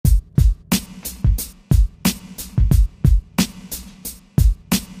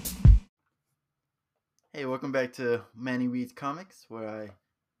Hey, welcome back to Manny Reads Comics, where I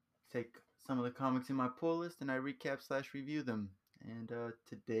take some of the comics in my pull list and I recap slash review them. And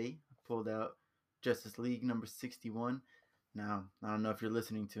today I pulled out Justice League number 61. Now, I don't know if you're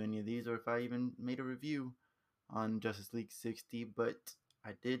listening to any of these or if I even made a review on Justice League 60, but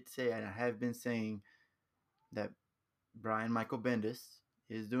I did say, and I have been saying, that Brian Michael Bendis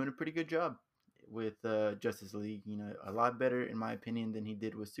is doing a pretty good job with Justice League. You know, a lot better, in my opinion, than he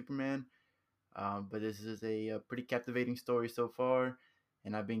did with Superman. But this is a pretty captivating story so far,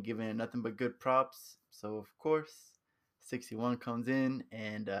 and I've been giving it nothing but good props. So, of course, 61 comes in,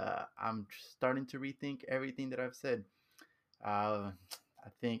 and I'm starting to rethink everything that I've said. Uh, I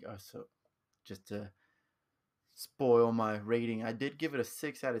think, so just to spoil my rating, I did give it a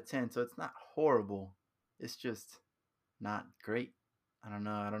 6 out of 10, so it's not horrible. It's just not great. I don't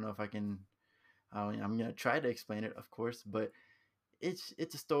know. I don't know if I can. I'm gonna try to explain it, of course, but it's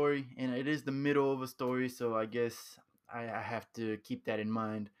a story and it is the middle of a story, so I guess I have to keep that in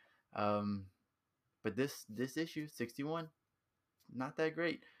mind. Um, but this issue 61, not that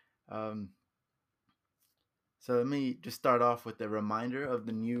great. Um, so let me just start off with a reminder of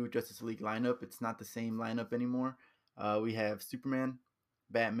the new Justice League lineup. It's not the same lineup anymore. We have Superman,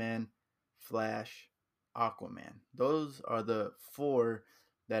 Batman, Flash, Aquaman. Those are the four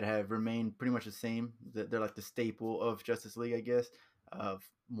that have remained pretty much the same. They're like the staple of Justice League, I guess.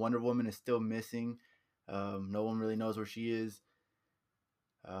 Wonder Woman is still missing. No one really knows where she is.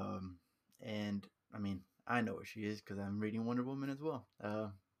 Um, and I mean, I know where she is because I'm reading Wonder Woman as well.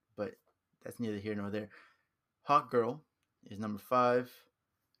 But that's neither here nor there. Hawk Girl is number 5.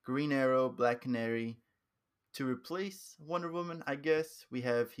 Green Arrow, Black Canary. To replace Wonder Woman, I guess we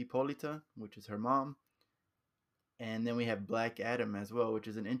have Hippolyta, which is her mom, and then we have Black Adam as well, which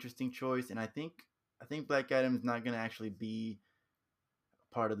is an interesting choice. And I think Black Adam is not going to actually be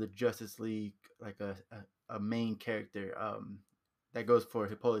part of the Justice League, like a main character. That goes for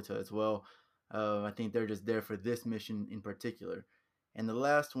Hippolyta as well. I think they're just there for this mission in particular. And the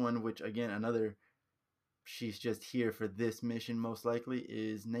last one, which again another, she's just here for this mission most likely,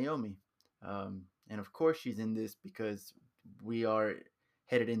 is Naomi. And of course she's in this because we are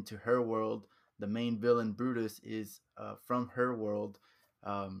headed into her world. The main villain Brutus is from her world,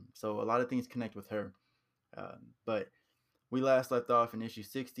 so a lot of things connect with her. But we last left off in issue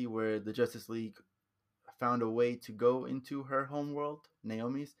 60, where the Justice League found a way to go into her home world,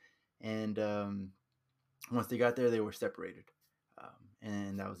 Naomi's, and once they got there, they were separated,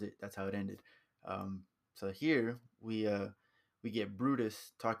 and that was it. That's how it ended. So here we get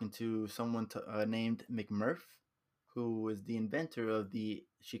Brutus talking to someone named McMurph, who is the inventor of the,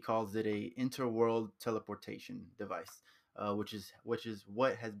 she calls it, a interworld teleportation device, which is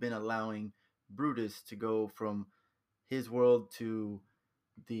what has been allowing Brutus to go from his world to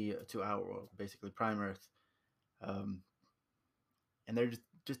our world, basically Prime Earth. Um, and they're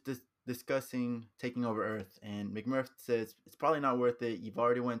just discussing taking over Earth. And McMurph says it's probably not worth it. You've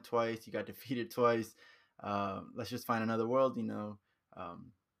already went twice. You got defeated twice. Let's just find another world.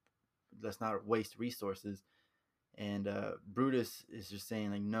 Um, let's not waste resources. And Brutus is just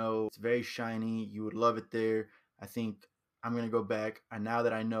saying like, no, it's very shiny. You would love it there. I think I'm gonna go back. And now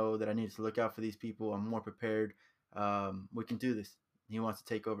that I know that I need to look out for these people, I'm more prepared. We can do this. He wants to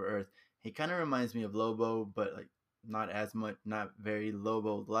take over Earth. He kind of reminds me of Lobo, but like not as much, not very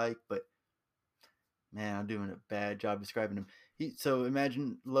Lobo like. But man, I'm doing a bad job describing him. So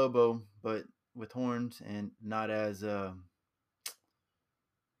imagine Lobo, but with horns and not as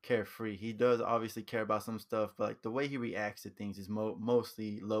carefree. He does obviously care about some stuff, but like the way he reacts to things is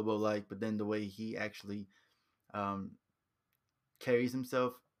mostly Lobo like. But then the way he actually um, carries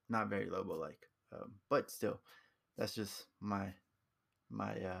himself, not very Lobo like. But still, that's just my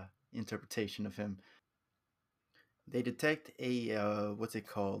interpretation of him. They detect a what's it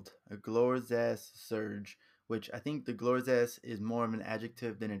called? A Glorzass surge, which I think the Glorzass is more of an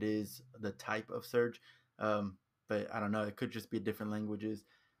adjective than it is the type of surge. But I don't know. It could just be different languages.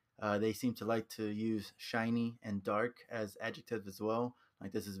 They seem to like to use shiny and dark as adjectives as well.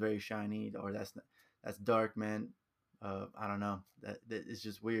 Like this is very shiny, or that's dark, man. I don't know. That is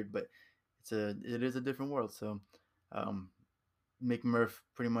just weird, but it is a different world. So um, McMurph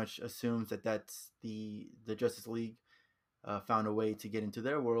pretty much assumes that that's the Justice League found a way to get into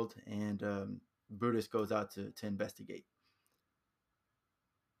their world, and Brutus goes out to investigate.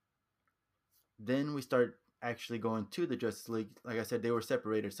 Then we start actually going to the Justice League. Like I said, they were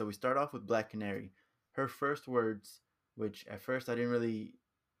separated. So we start off with Black Canary. Her first words, which at first I didn't really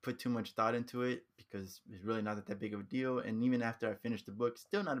put too much thought into it because it's really not that big of a deal. And even after I finished the book,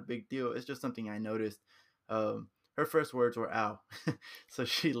 still not a big deal. It's just something I noticed. Her first words were "ow," so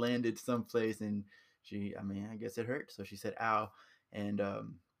she landed someplace and I mean, I guess it hurt, so she said ow. And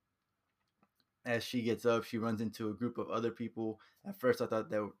as she gets up, she runs into a group of other people. At first, I thought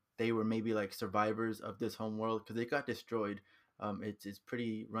that they were maybe like survivors of this home world because they got destroyed. It's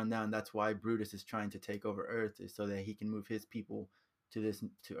pretty run down. That's why Brutus is trying to take over Earth, is so that he can move his people to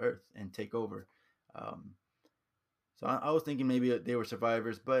Earth and take over. Um, so I was thinking maybe they were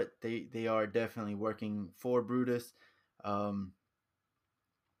survivors, but they are definitely working for Brutus. Um,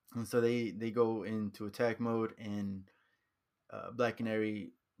 and so they go into attack mode, and Black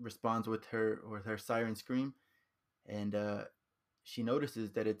Canary responds with her siren scream, and she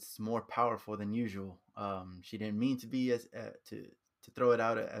notices that it's more powerful than usual. She didn't mean to be as to throw it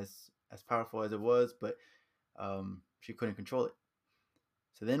out as powerful as it was, but she couldn't control it.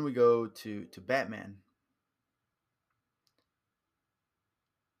 So then we go to Batman.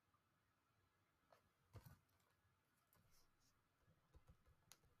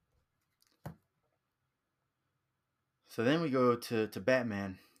 So then we go to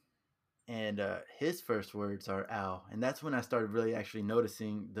Batman, and his first words are "ow," and that's when I started really actually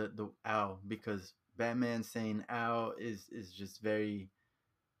noticing the "ow," because Batman saying "ow" is just very,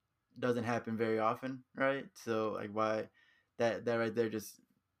 doesn't happen very often, right? So like why that right there just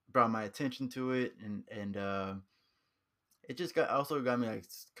brought my attention to it, and it just got me like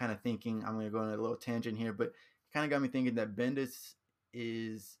kind of thinking. I'm gonna go on a little tangent here, but kind of got me thinking that Bendis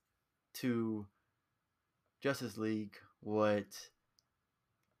is to Justice League what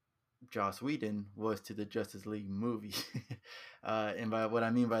Joss Whedon was to the Justice League movie. And by what I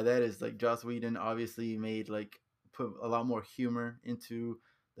mean by that is like Joss Whedon obviously made like put a lot more humor into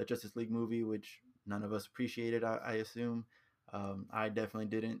the Justice League movie, which none of us appreciated. I assume. I definitely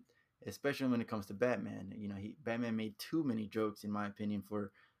didn't, especially when it comes to Batman. You know, Batman made too many jokes in my opinion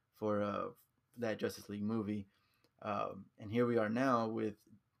for that Justice League movie. And here we are now with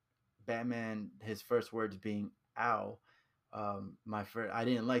Batman. His first words being "ow." My first, I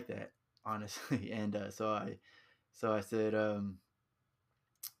didn't like that honestly, and so I said,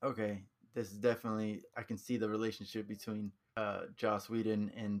 okay, this is definitely, I can see the relationship between Joss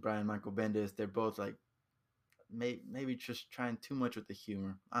Whedon and Brian Michael Bendis. They're both like maybe just trying too much with the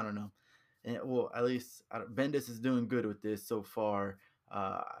humor. I don't know. And well, at least Bendis is doing good with this so far.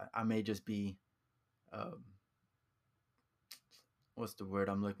 I may just be um, what's the word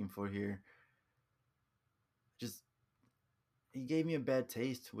I'm looking for here? Just he gave me a bad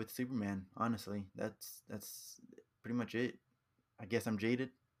taste with Superman. Honestly, that's pretty much it. I guess I'm jaded.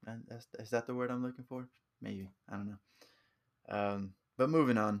 Is that the word I'm looking for? Maybe, I don't know. But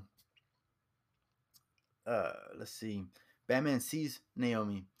moving on. Let's see. Batman sees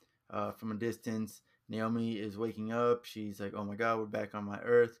Naomi from a distance. Naomi is waking up. She's like, "Oh my God, we're back on my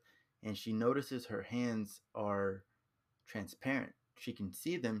Earth," and she notices her hands are transparent. She can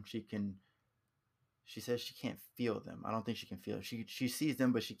see them. She says she can't feel them. I don't think she can feel it. She sees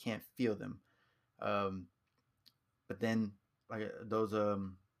them, but she can't feel them. Um, but then like those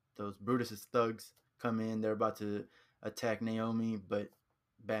Brutus's thugs come in. They're about to attack Naomi, but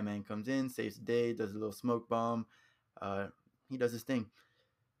Batman comes in, saves the day, does a little smoke bomb. Uh, he does his thing.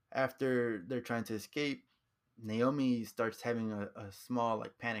 After they're trying to escape, Naomi starts having a small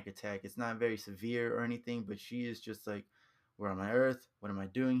like panic attack. It's not very severe or anything, but she is just like, "Where am I, Earth? What am I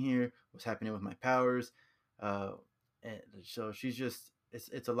doing here? What's happening with my powers?" Uh, and so she's just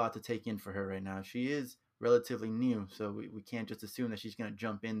it's a lot to take in for her right now. She is relatively new, so we can't just assume that she's gonna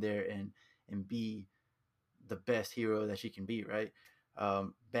jump in there and be the best hero that she can be, right?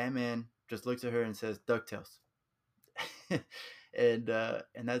 Batman just looks at her and says, "Ducktales," and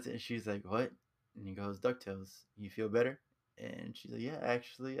that's it. She's like, "What?" And he goes, "Ducktales. You feel better?" And she's like, "Yeah,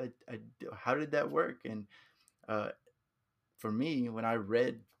 actually, I how did that work?" And uh, for me, when I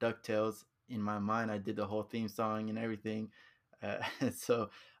read Ducktales in my mind, I did the whole theme song and everything. So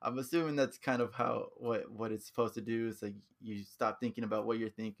I'm assuming that's kind of how what it's supposed to do. Is like you stop thinking about what you're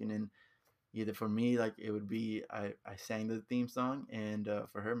thinking, and either for me, like it would be I sang the theme song, and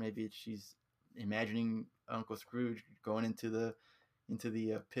for her, maybe she's imagining Uncle Scrooge going into the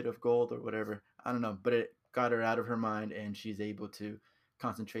pit of gold or whatever. I don't know, but it got her out of her mind, and she's able to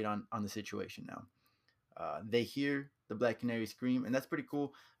concentrate on the situation now. They hear the Black Canary scream, and that's pretty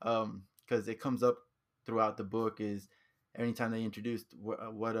cool because it comes up throughout the book. Is anytime they introduce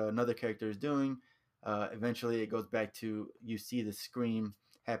what another character is doing, eventually it goes back to you see the scream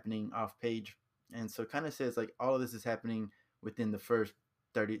happening off page, and so it kind of says like all of this is happening within the first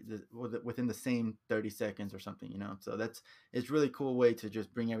 30 within the same 30 seconds or something, you know. So that's it's really cool way to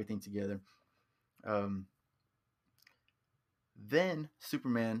just bring everything together. um, then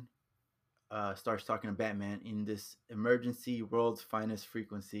Superman starts talking to Batman in this emergency world's finest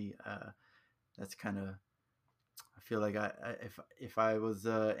frequency. That's kind of, I feel like if I was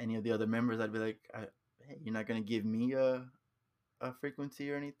any of the other members, I'd be like, hey, you're not gonna give me a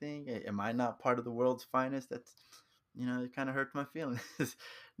frequency or anything? Am I not part of the world's finest? That's, it kind of hurts my feelings.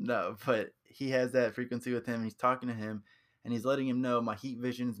 No, but he has that frequency with him, and he's talking to him, and he's letting him know my heat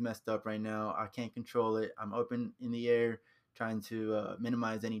vision is messed up right now. I can't control it. I'm up in the air trying to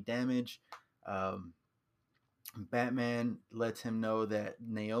minimize any damage. Um, Batman lets him know that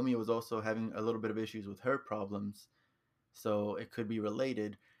Naomi was also having a little bit of issues with her problems, so it could be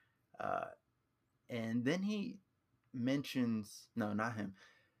related. Uh, and then he mentions, no, not him.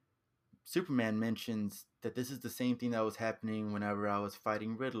 Superman mentions that this is the same thing that was happening whenever I was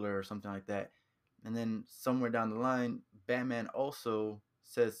fighting Riddler or something like that. And then somewhere down the line, Batman also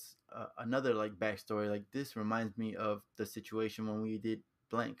says another like backstory, like this reminds me of the situation when we did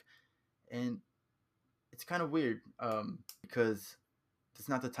blank. And it's kind of weird because it's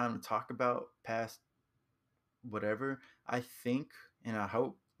not the time to talk about past whatever. I think, and I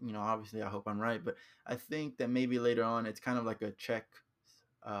hope, obviously I hope I'm right, but I think that maybe later on it's kind of like a check,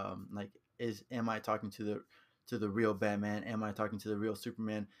 like, is am I talking to the real Batman? Am I talking to the real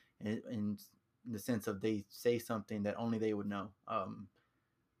Superman? In the sense of they say something that only they would know,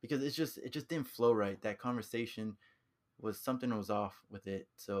 because it just didn't flow right. That conversation was something was off with it.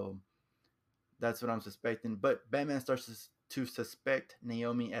 So that's what I'm suspecting. But Batman starts to suspect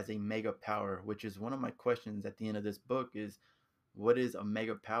Naomi as a mega power, which is one of my questions at the end of this book is what is a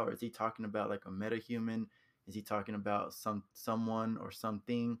mega power? Is he talking about like a metahuman? Is he talking about someone or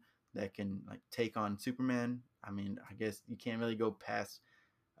something that can like take on Superman? I mean, I guess you can't really go past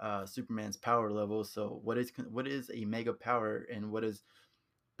Superman's power level. So what is a mega power, and what does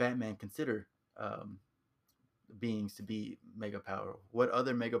Batman consider um, beings to be mega power? What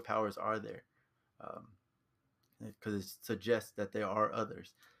other mega powers are there? Because it suggests that there are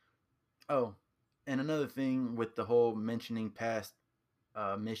others. Oh, and another thing with the whole mentioning past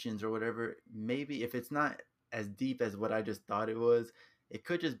missions or whatever, maybe if it's not as deep as what I just thought it was, it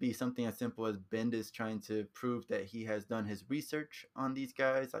could just be something as simple as Bendis trying to prove that he has done his research on these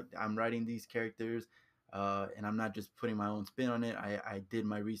guys. Like, I'm writing these characters, and I'm not just putting my own spin on it. I did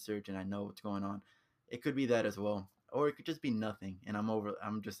my research and I know what's going on. It could be that as well, or it could just be nothing, and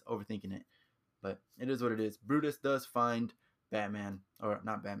I'm just overthinking it. But it is what it is. Brutus does find Batman, or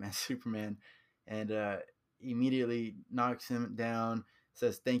not Batman, Superman, and immediately knocks him down.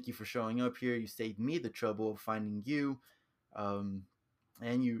 Says, "Thank you for showing up here. You saved me the trouble of finding you, um,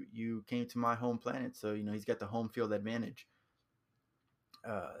 and you came to my home planet. So he's got the home field advantage."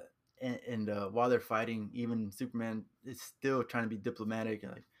 Uh, and while they're fighting, even Superman is still trying to be diplomatic,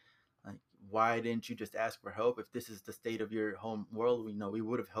 like, why didn't you just ask for help? If this is the state of your home world, we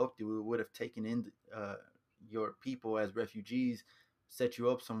would have helped you. We would have taken in your people as refugees, set you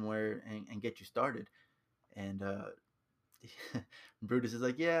up somewhere, and get you started. And Brutus is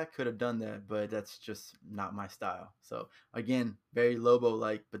like, yeah, I could have done that, but that's just not my style. So again, very Lobo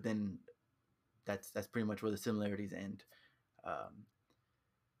like, but then that's pretty much where the similarities end. Um,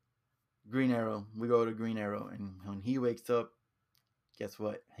 Green Arrow, we go to Green Arrow, and when he wakes up, guess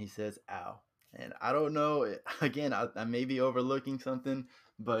what? He says, "Ow." And I don't know. Again, I may be overlooking something,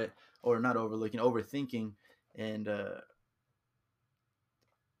 but or not overlooking, overthinking, and I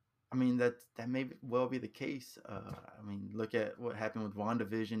mean that may well be the case. I mean, look at what happened with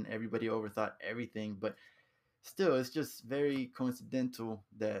WandaVision. Everybody overthought everything, but still, it's just very coincidental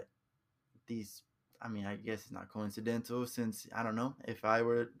that these. I mean, I guess it's not coincidental since I don't know if I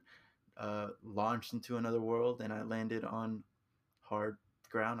were launched into another world and I landed on hard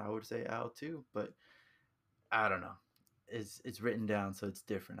ground, I would say owl too, but I don't know. It's written down, so it's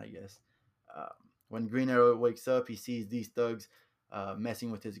different, I guess. Um, when Green Arrow wakes up, he sees these thugs messing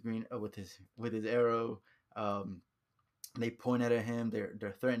with his with his arrow. Um, they point at him.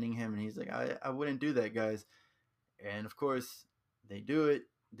 They're threatening him, and he's like, I wouldn't do that, guys." And of course, they do it.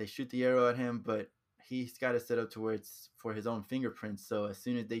 They shoot the arrow at him, but he's got it set up to where it's for his own fingerprints. So as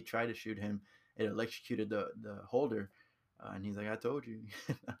soon as they try to shoot him, it electrocuted the holder. And he's like, "I told you."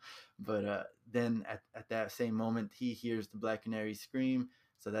 But then at that same moment, he hears the Black Canary scream.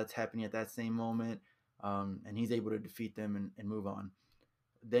 So that's happening at that same moment. And he's able to defeat them and move on.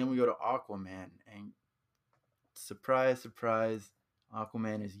 Then we go to Aquaman. And surprise, surprise,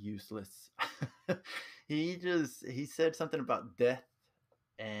 Aquaman is useless. He said something about death,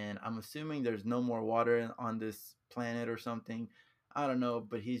 and I'm assuming there's no more water on this planet or something. I don't know,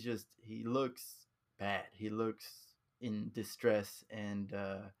 but he looks bad. He looks in distress, and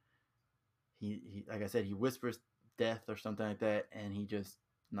he like I said, he whispers death or something like that, and he just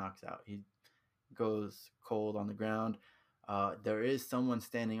knocks out. He goes cold on the ground. There is someone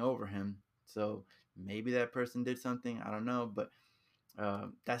standing over him, So maybe that person did something. I don't know, but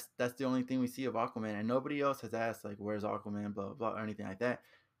that's the only thing we see of Aquaman, and nobody else has asked like, "Where's Aquaman?" Blah blah, blah or anything like that.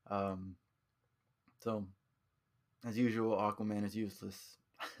 Um, so as usual, Aquaman is useless.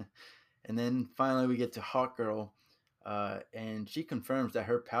 And then finally, we get to Hawkgirl, and she confirms that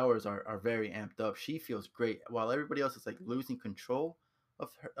her powers are very amped up. She feels great, while everybody else is like losing control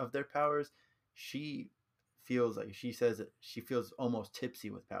of their powers. She feels like she says that she feels almost tipsy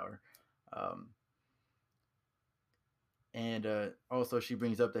with power. Um, and also, she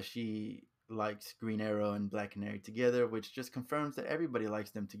brings up that she likes Green Arrow and Black Canary together, which just confirms that everybody likes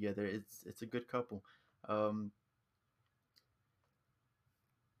them together. It's a good couple. Um,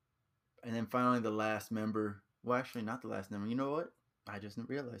 and then finally, the last member. Well, actually, not the last member. You know what? I just didn't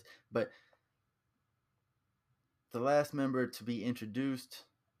realize. But the last member to be introduced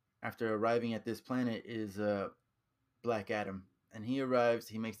after arriving at this planet is Black Adam. And he arrives.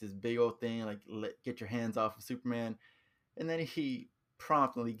 He makes this big old thing like, get your hands off of Superman, and then he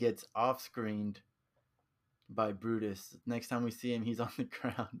promptly gets off screened by Brutus. Next time we see him, he's on the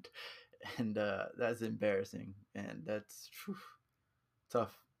ground, and that's embarrassing. And that's whew,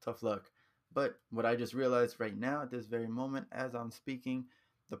 tough luck. But what I just realized right now at this very moment, as I'm speaking,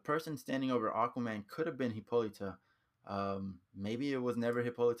 the person standing over Aquaman could have been Hippolyta. Maybe it was never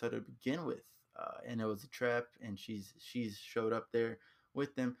Hippolyta to begin with, and it was a trap, and she's showed up there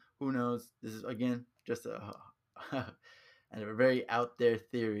with them. Who knows? This is again just and a very out there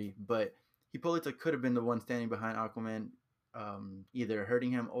theory, but Hippolyta could have been the one standing behind Aquaman, either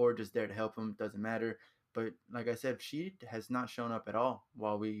hurting him or just there to help him. Doesn't matter. But like I said, she has not shown up at all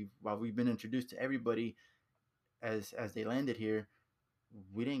while we've been introduced to everybody as they landed here.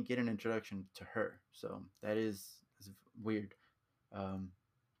 We didn't get an introduction to her, so is weird. Um,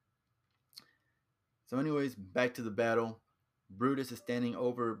 so, anyways, back to the battle. Brutus is standing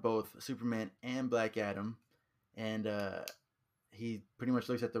over both Superman and Black Adam, and he pretty much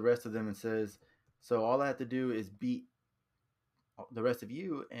looks at the rest of them and says, "So all I have to do is beat the rest of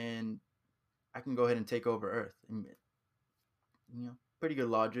you, and I can go ahead and take over Earth." And, pretty good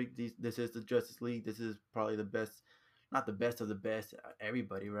logic. This is the Justice League. This is probably the best, not the best of the best,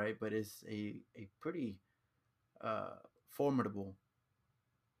 everybody, right? But it's a pretty uh, formidable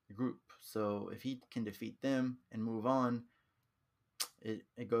group. So if he can defeat them and move on,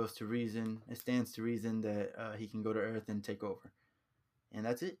 it goes to reason. It stands to reason that he can go to Earth and take over, and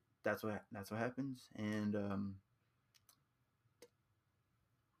that's it. That's what happens. And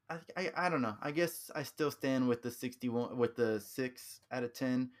I don't know. I guess I still stand with the 61 with the 6 out of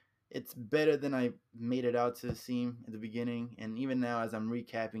 10. It's better than I made it out to seem at the beginning, and even now as I'm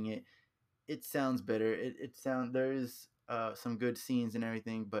recapping it, it sounds better. There is some good scenes and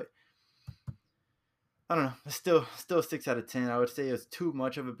everything, but I don't know. It's still 6 out of 10. I would say it's too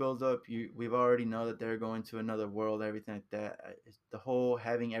much of a build up. We've already know that they're going to another world, everything like that. The whole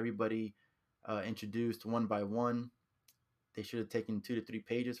having everybody introduced one by one, they should have taken 2 to 3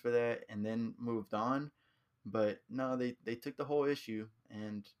 pages for that and then moved on. But no, they took the whole issue,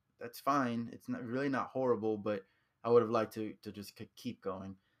 and that's fine. It's not really not horrible, but I would have liked to just keep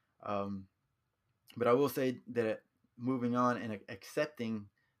going. Um, but I will say that moving on and accepting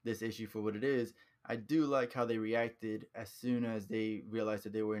this issue for what it is, I do like how they reacted as soon as they realized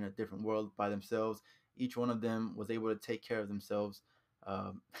that they were in a different world by themselves. Each one of them was able to take care of themselves,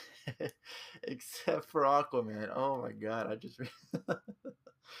 um, except for Aquaman. Oh my god, I just.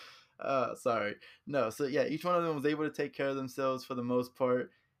 Sorry. No, so yeah, each one of them was able to take care of themselves for the most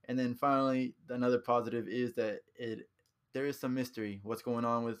part. And then finally, another positive is that there is some mystery. What's going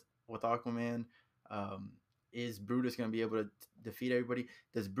on with Aquaman? Um, is Brutus going to be able to defeat everybody?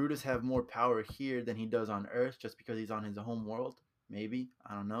 Does Brutus have more power here than he does on Earth just because he's on his home world? Maybe,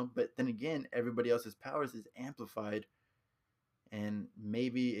 I don't know. But then again, everybody else's powers is amplified, and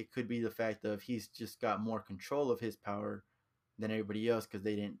maybe it could be the fact of he's just got more control of his power than everybody else because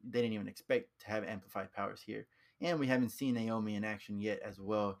they didn't even expect to have amplified powers here. And we haven't seen Naomi in action yet, as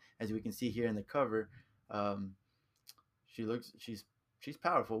well as we can see here in the cover. Um, she's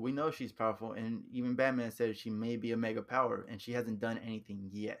powerful. We know she's powerful, and even Batman says she may be a mega power, and she hasn't done anything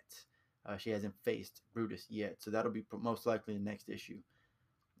yet. She hasn't faced Brutus yet, so that'll be most likely the next issue.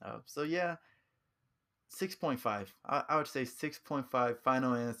 So yeah, 6.5. I would say 6.5.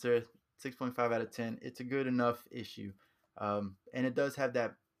 Final answer. 6.5 out of 10. It's a good enough issue, and it does have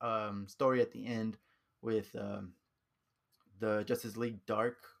that story at the end with the Justice League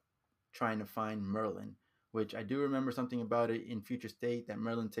Dark trying to find Merlin, which I do remember something about it in Future State that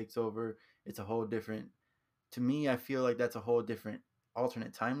Merlin takes over. It's a whole different. To me, I feel like that's a whole different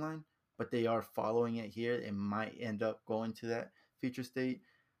alternate timeline, but they are following it here. It might end up going to that Future State.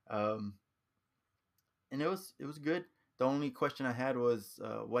 Um, and it was good. The only question I had was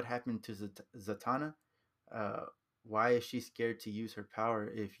what happened to Zatanna. Uh, why is she scared to use her power?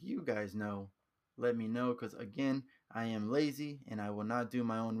 If you guys know, let me know, because again, I am lazy and I will not do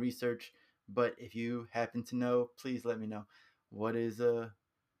my own research. But if you happen to know, please let me know. What is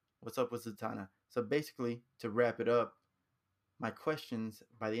what's up with Zatanna? So basically, to wrap it up, my questions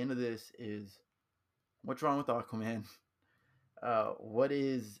by the end of this is: what's wrong with Aquaman? What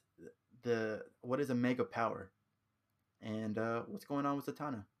is a mega power? And what's going on with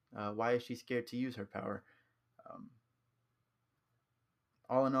Zatanna? Why is she scared to use her power? Um,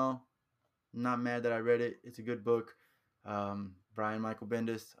 all in all, not mad that I read it. It's a good book. Brian Michael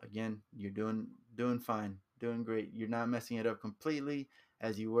Bendis, again, you're doing fine, doing great. You're not messing it up completely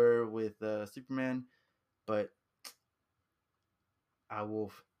as you were with Superman, but I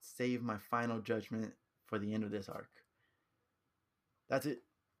will save my final judgment for the end of this arc. That's it.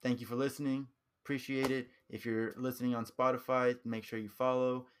 Thank you for listening. Appreciate it. If you're listening on Spotify, make sure you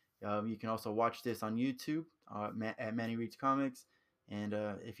follow. You can also watch this on YouTube at Manny Reads Comics. And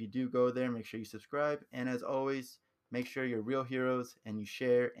if you do go there, make sure you subscribe. And as always, make sure you're real heroes and you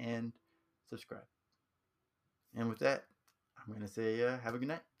share and subscribe. And with that, I'm going to say have a good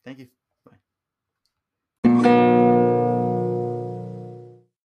night. Thank you.